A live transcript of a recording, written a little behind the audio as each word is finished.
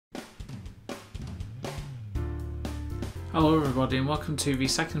Hello everybody and welcome to the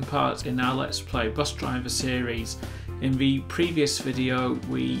second part in our Let's Play Bus Driver series. In the previous video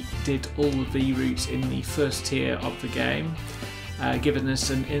we did all of the routes in the first tier of the game, giving us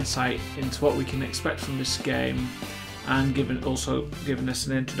an insight into what we can expect from this game and also giving us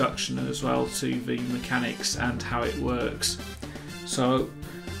an introduction as well to the mechanics and how it works. So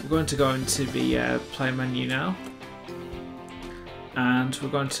we're going to go into the player menu now and we're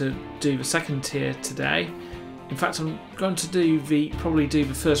going to do the second tier today. In fact, I'm going to probably do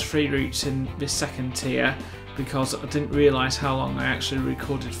the first 3 routes in this second tier because I didn't realise how long I actually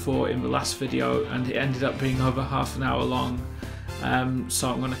recorded for in the last video and it ended up being over half an hour long. So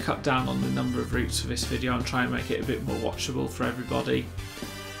I'm going to cut down on the number of routes for this video and try and make it a bit more watchable for everybody.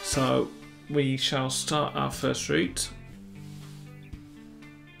 So we shall start our first route.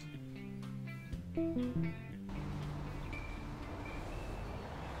 And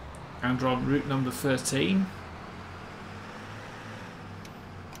we're on route number 13.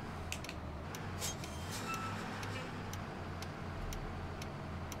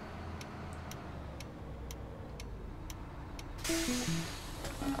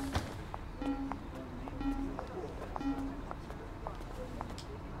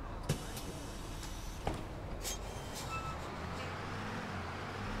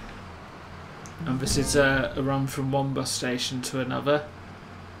 And this is a run from one bus station to another.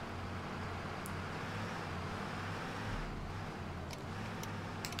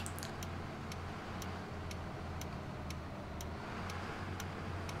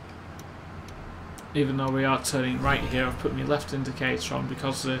 Even though we are turning right here, I've put my left indicator on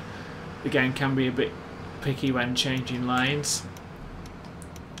because the game can be a bit picky when changing lanes.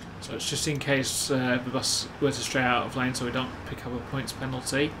 So it's just in case the bus were to stray out of lane so we don't pick up a points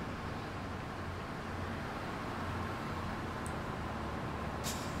penalty.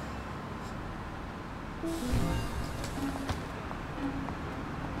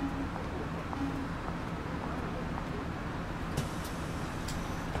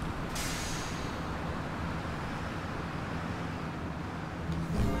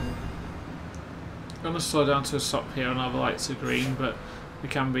 I'm going to slow down to a stop here and all the lights are green, but we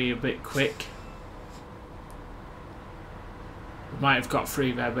can be a bit quick. We might have got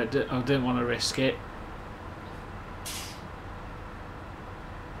through there, but I didn't want to risk it.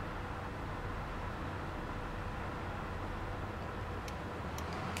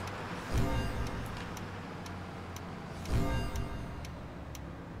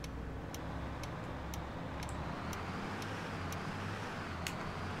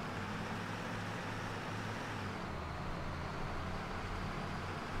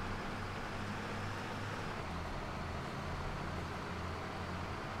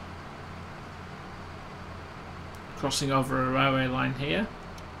 Crossing over a railway line here.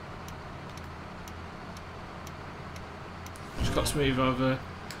 Just got to move over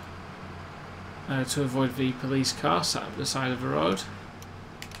to avoid the police car sat at the side of the road.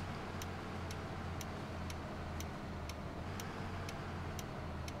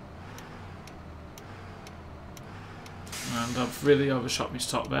 And I've really overshot my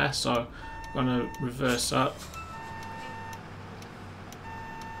stop there, so I'm going to reverse up.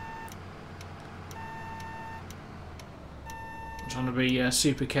 Trying to be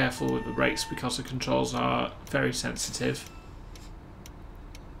super careful with the brakes because the controls are very sensitive.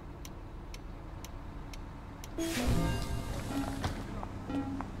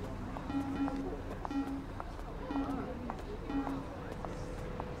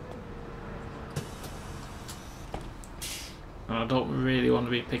 And I don't really want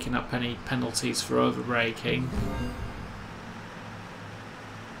to be picking up any penalties for over braking.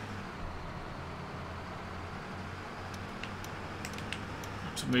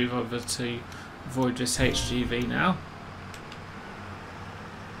 Move over to avoid this HGV now.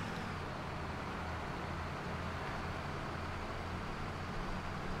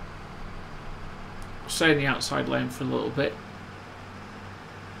 Stay in the outside lane for a little bit.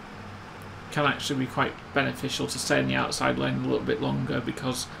 Can actually be quite beneficial to stay in the outside lane a little bit longer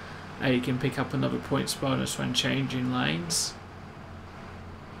because you can pick up another points bonus when changing lanes.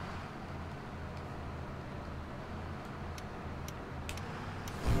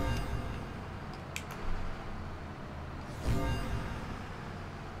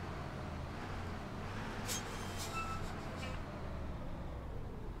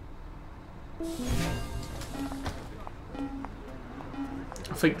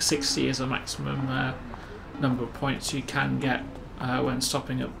 I think 60 is a maximum number of points you can get when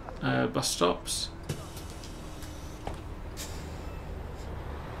stopping at bus stops.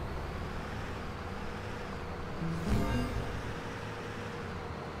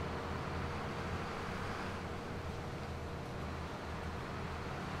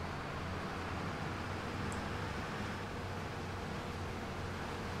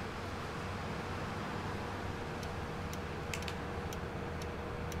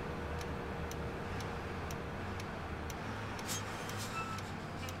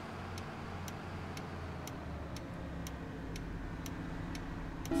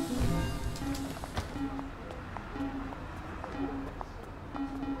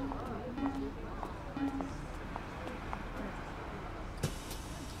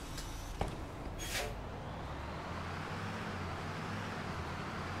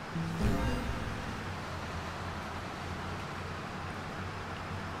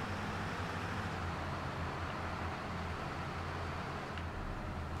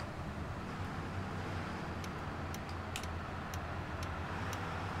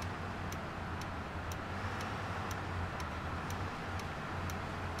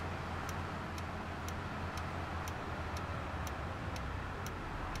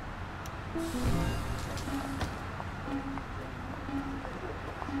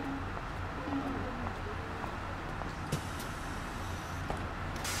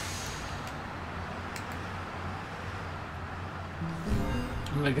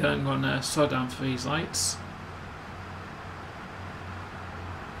 I'm going to slow down for these lights.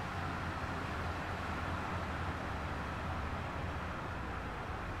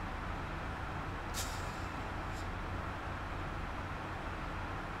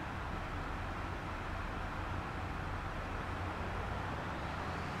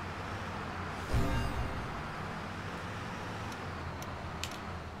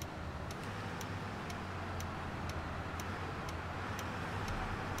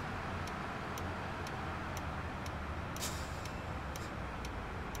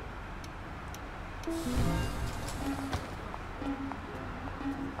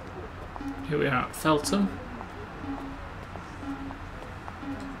 Here we are at Feltham.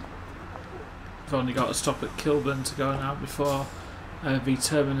 We've only got a stop at Kilburn to go now before the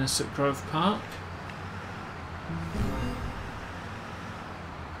terminus at Grove Park.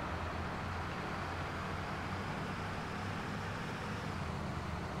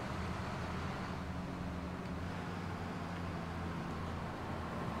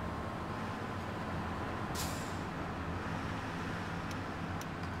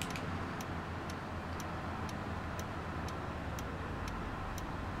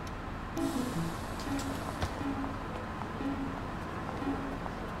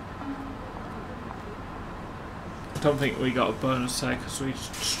 I don't think we got a bonus there because we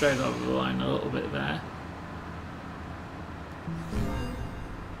strayed over the line a little bit there.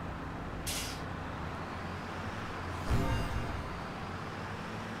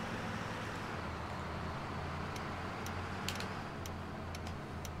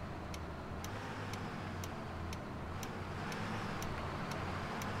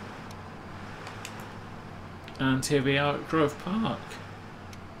 And here we are at Grove Park.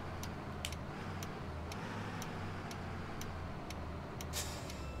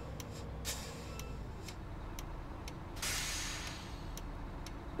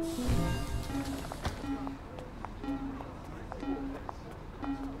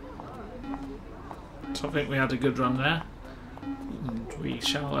 So I think we had a good run there, and we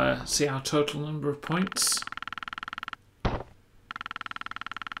shall see our total number of points.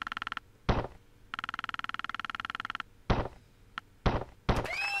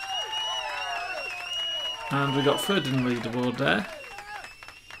 And we got third in the leaderboard there.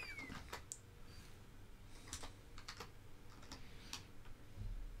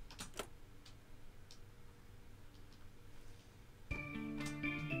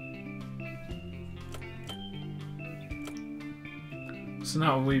 So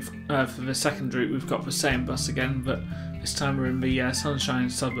now we've, for the second route, we've got the same bus again, but this time we're in the Sunshine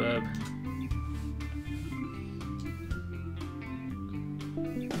suburb.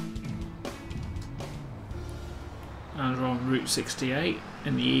 And we're on Route 68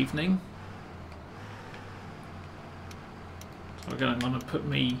 in the evening. So again, I'm going to put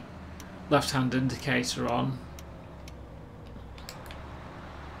my left-hand indicator on,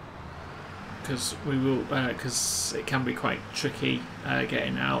 because we will, because it can be quite tricky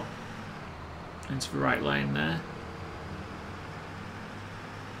getting out into the right lane there.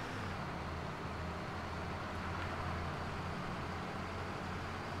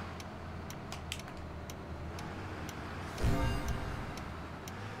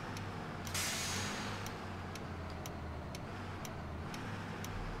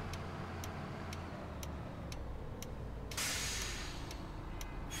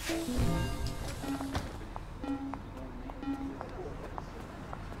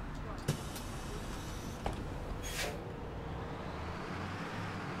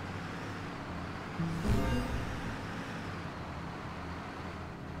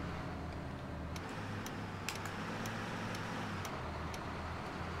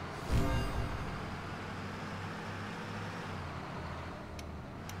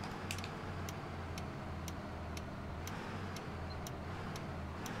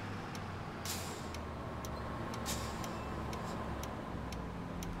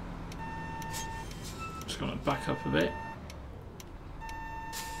 Just going to back up a bit.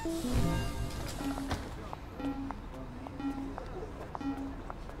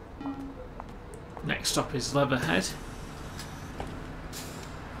 Next stop is Leatherhead.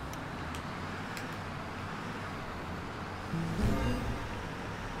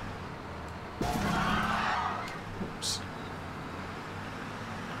 Oops.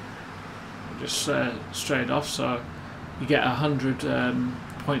 Just straight off, so you get 100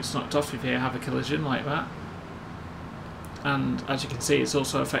 points knocked off if you have a collision like that. and as you can see, it's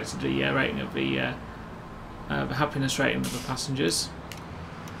also affected the rating of the happiness rating of the passengers.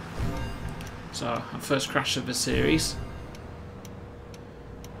 So, our first crash of the series.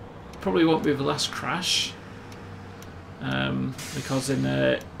 Probably won't be the last crash, because in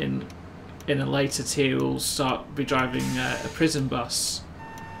a later tier we'll be driving a prison bus,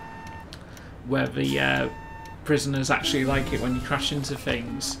 where the prisoners actually like it when you crash into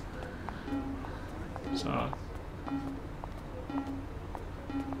things. So.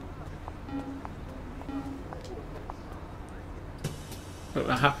 But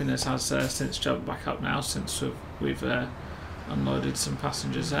the happiness has since jumped back up now, since we've unloaded some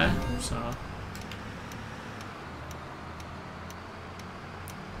passengers there. So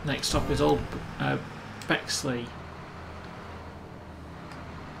next stop is Old Bexley.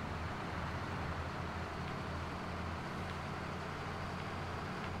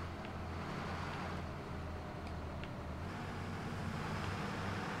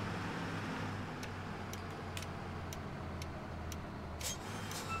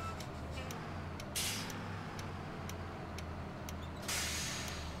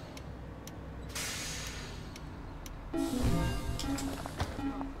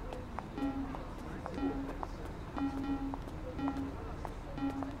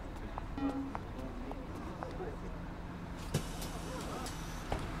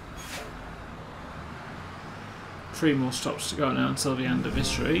 Three more stops to go now until the end of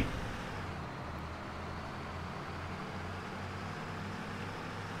this route.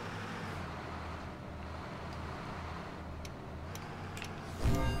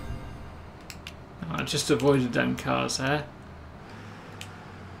 I just avoided them cars there.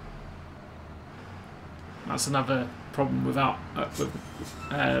 That's another problem with not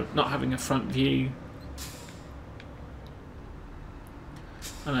having a front view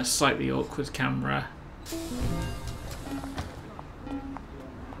and a slightly awkward camera.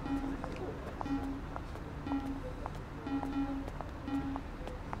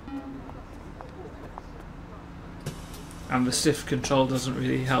 And the stiff control doesn't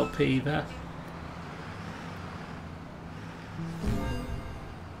really help either.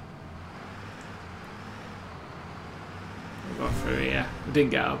 We got through here. We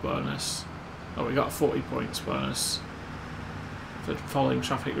didn't get our bonus. Oh, we got a 40 points bonus for following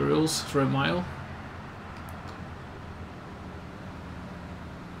traffic rules for a mile.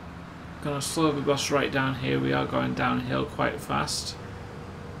 Gonna slow the bus right down here. We are going downhill quite fast.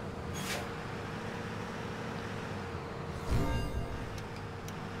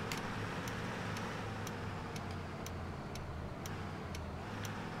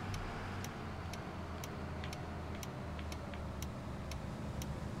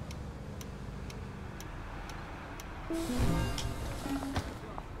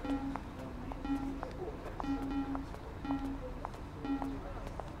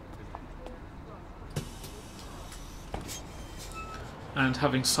 And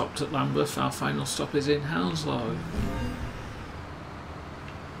having stopped at Lambeth, our final stop is in Hounslow.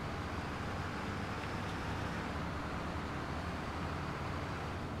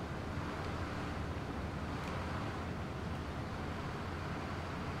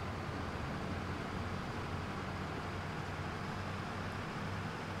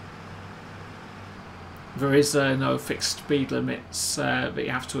 There is no fixed speed limits that you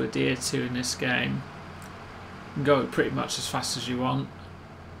have to adhere to in this game. You can go pretty much as fast as you want.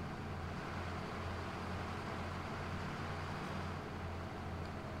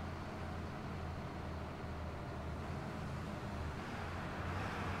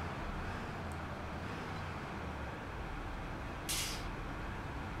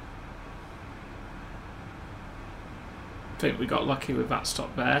 I think we got lucky with that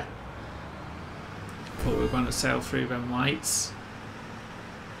stop there. Thought we were going to sail through them lights.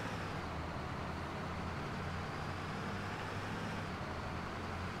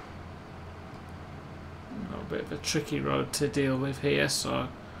 Got a bit of a tricky road to deal with here, so I'm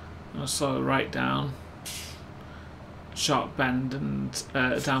going to slow right down. Sharp bend and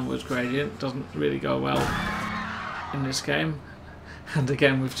a downward gradient doesn't really go well in this game. And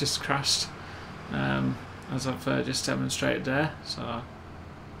again, we've just crashed, as I've just demonstrated there. So.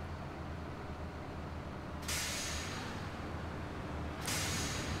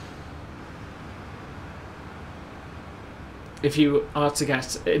 If you are to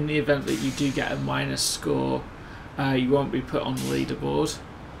get, in the event that you do get a minus score, you won't be put on the leaderboard.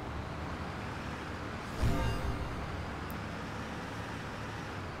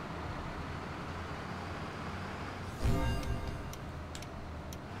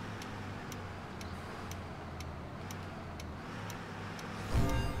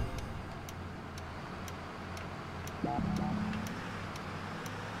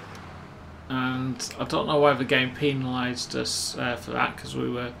 And I don't know why the game penalised us for that, because we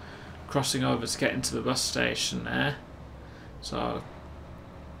were crossing over to get into the bus station there. So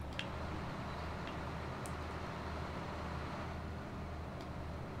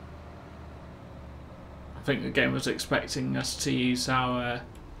I think the game was expecting us to use our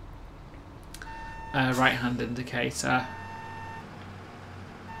right hand indicator.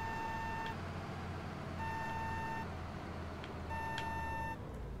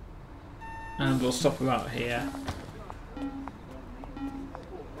 And we'll stop about here.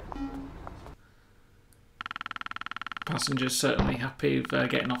 Passengers certainly happy with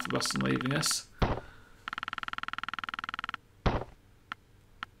getting off the bus and leaving us.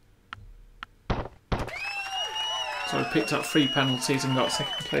 So we picked up 3 penalties and got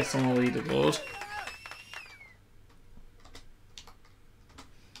second place on the leaderboard.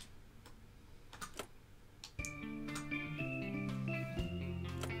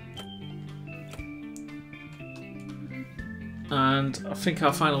 And I think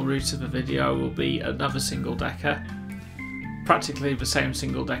our final route of the video will be another single decker. Practically the same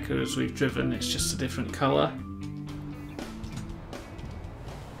single decker as we've driven, it's just a different colour.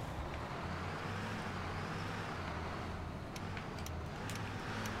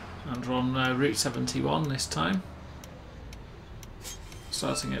 And we're on Route 71 this time,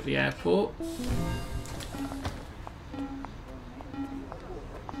 starting at the airport.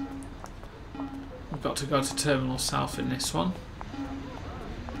 We've got to go to Terminal South in this one.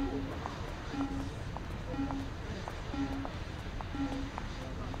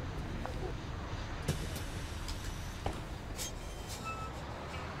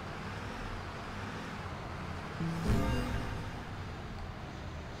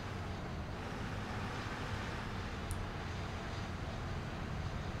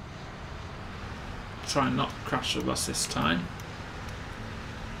 Try and not crash the bus this time.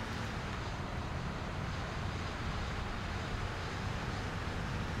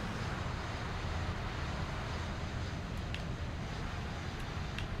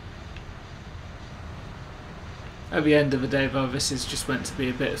 At the end of the day though, this is just meant to be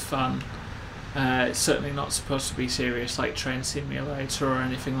a bit of fun. It's certainly not supposed to be serious like Train Simulator or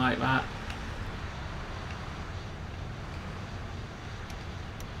anything like that.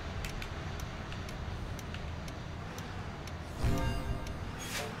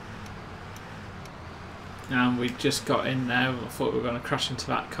 And we just got in there, I thought we were going to crash into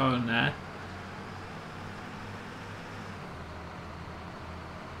that cone there.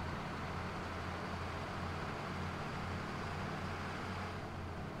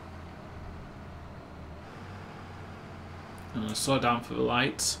 And I slow down for the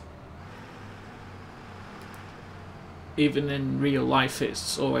lights. Even in real life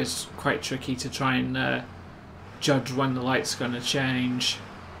it's always quite tricky to try and judge when the light's going to change.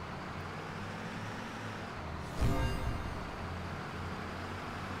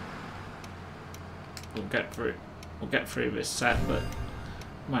 We'll get through this set, but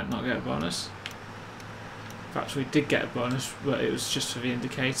might not get a bonus. In fact, we did get a bonus, but it was just for the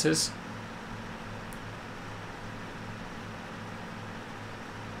indicators.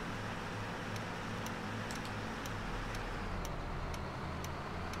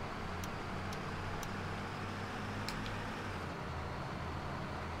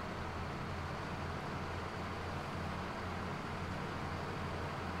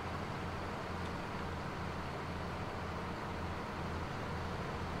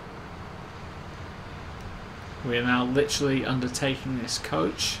 We are now literally undertaking this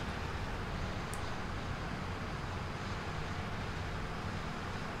coach.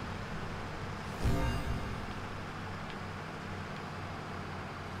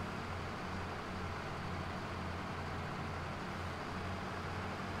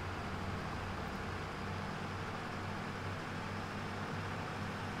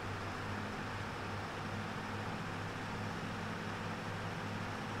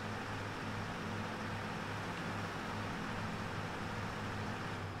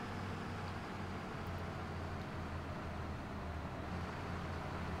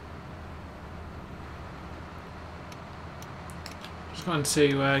 Trying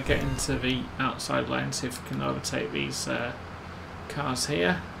to get into the outside lane, see if we can overtake these cars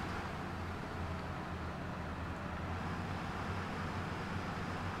here.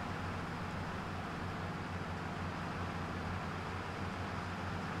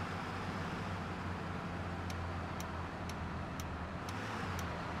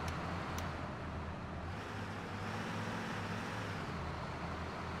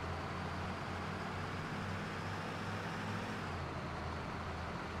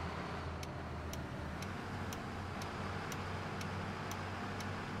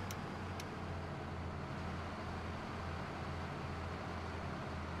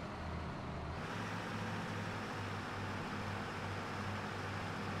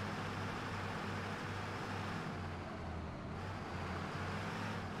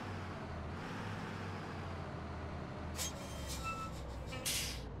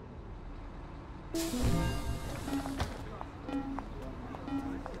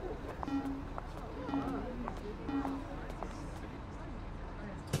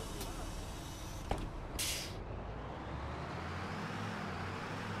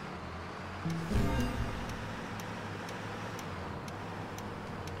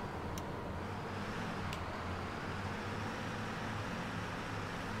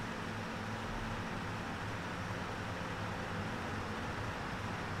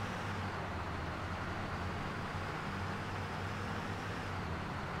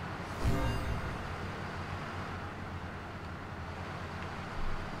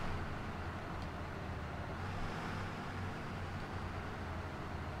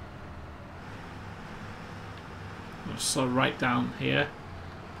 So right down here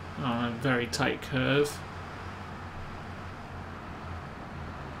on a very tight curve.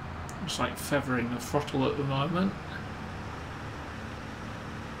 It's like feathering the throttle at the moment.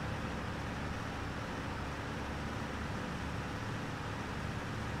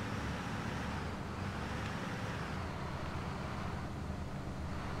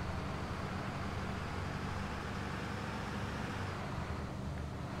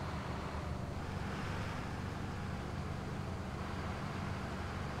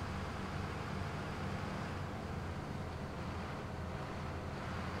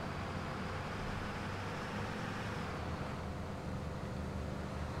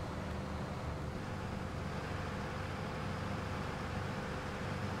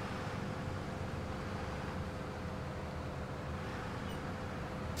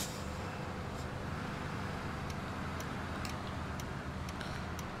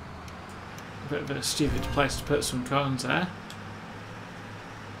 Bit of a stupid place to put some cones there.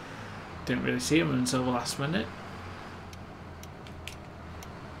 Didn't really see them until the last minute.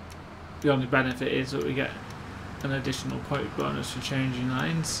 The only benefit is that we get an additional point bonus for changing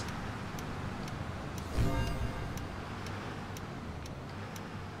lanes.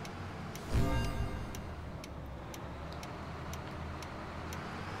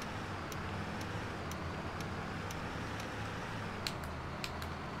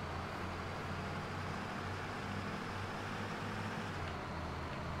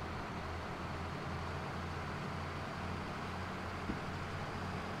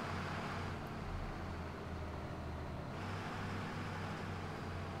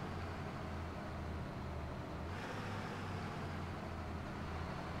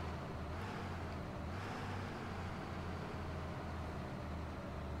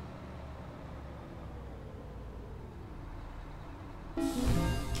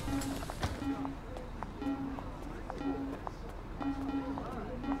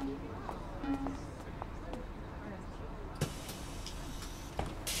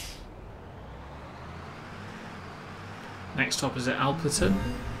 Next stop is at Alperton.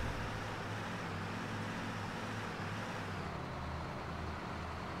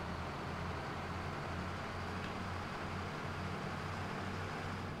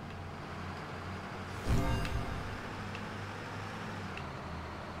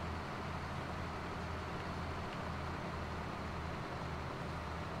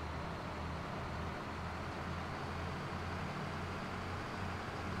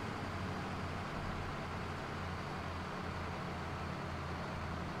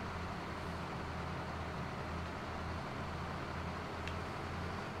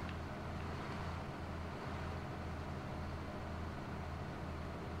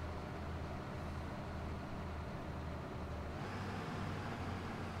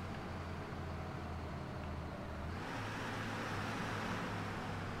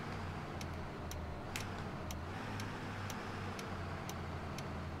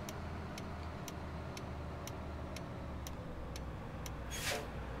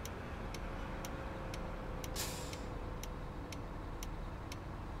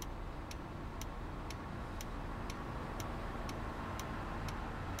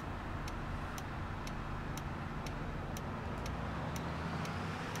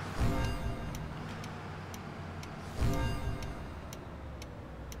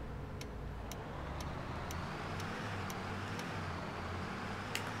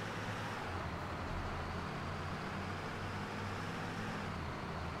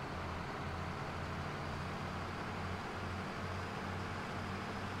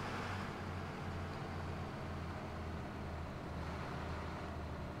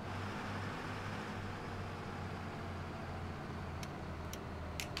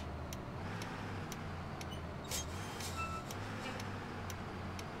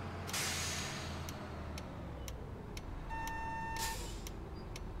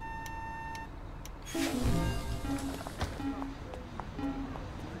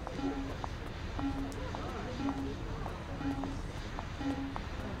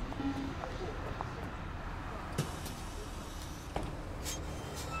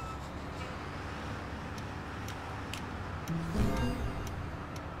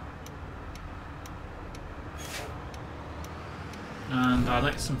 our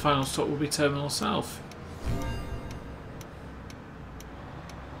next and final stop will be Terminal South.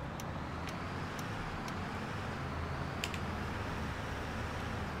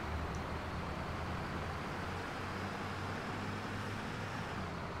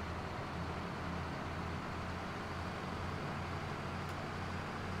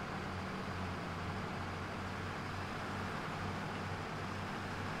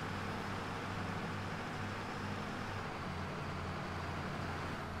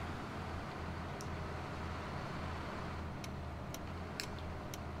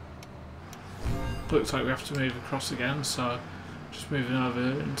 Looks like we have to move across again, so just moving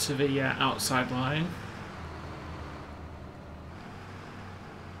over into the outside line.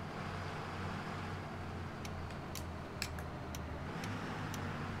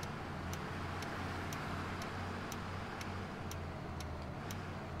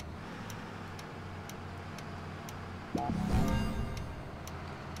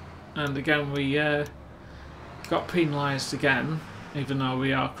 And again we got penalised again, even though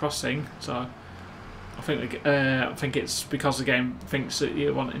we are crossing, so I think it's because the game thinks that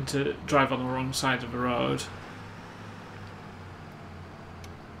you're wanting to drive on the wrong side of the road.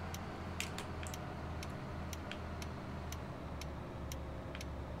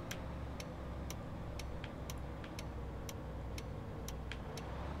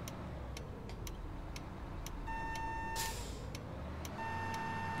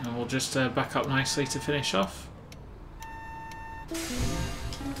 And we'll just back up nicely to finish off.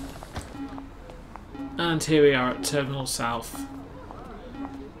 And here we are at Terminal South.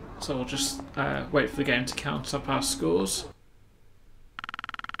 So we'll just wait for the game to count up our scores.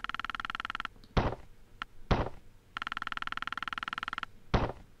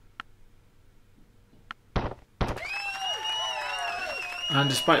 And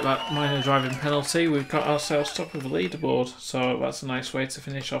despite that minor driving penalty, we've got ourselves top of the leaderboard, so that's a nice way to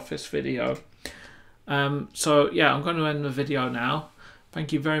finish off this video. So yeah, I'm going to end the video now.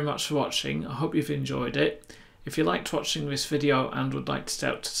 Thank you very much for watching. I hope you've enjoyed it. If you liked watching this video and would like to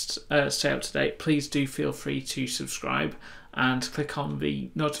stay up to date, please do feel free to subscribe and click on the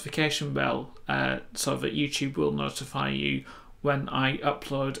notification bell so that YouTube will notify you when I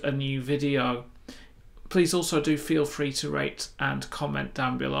upload a new video. Please also do feel free to rate and comment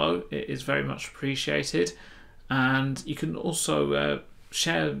down below. It is very much appreciated. And you can also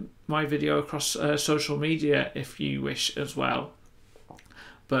share my video across social media if you wish as well.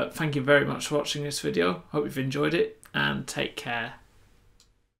 But thank you very much for watching this video. Hope you've enjoyed it and take care.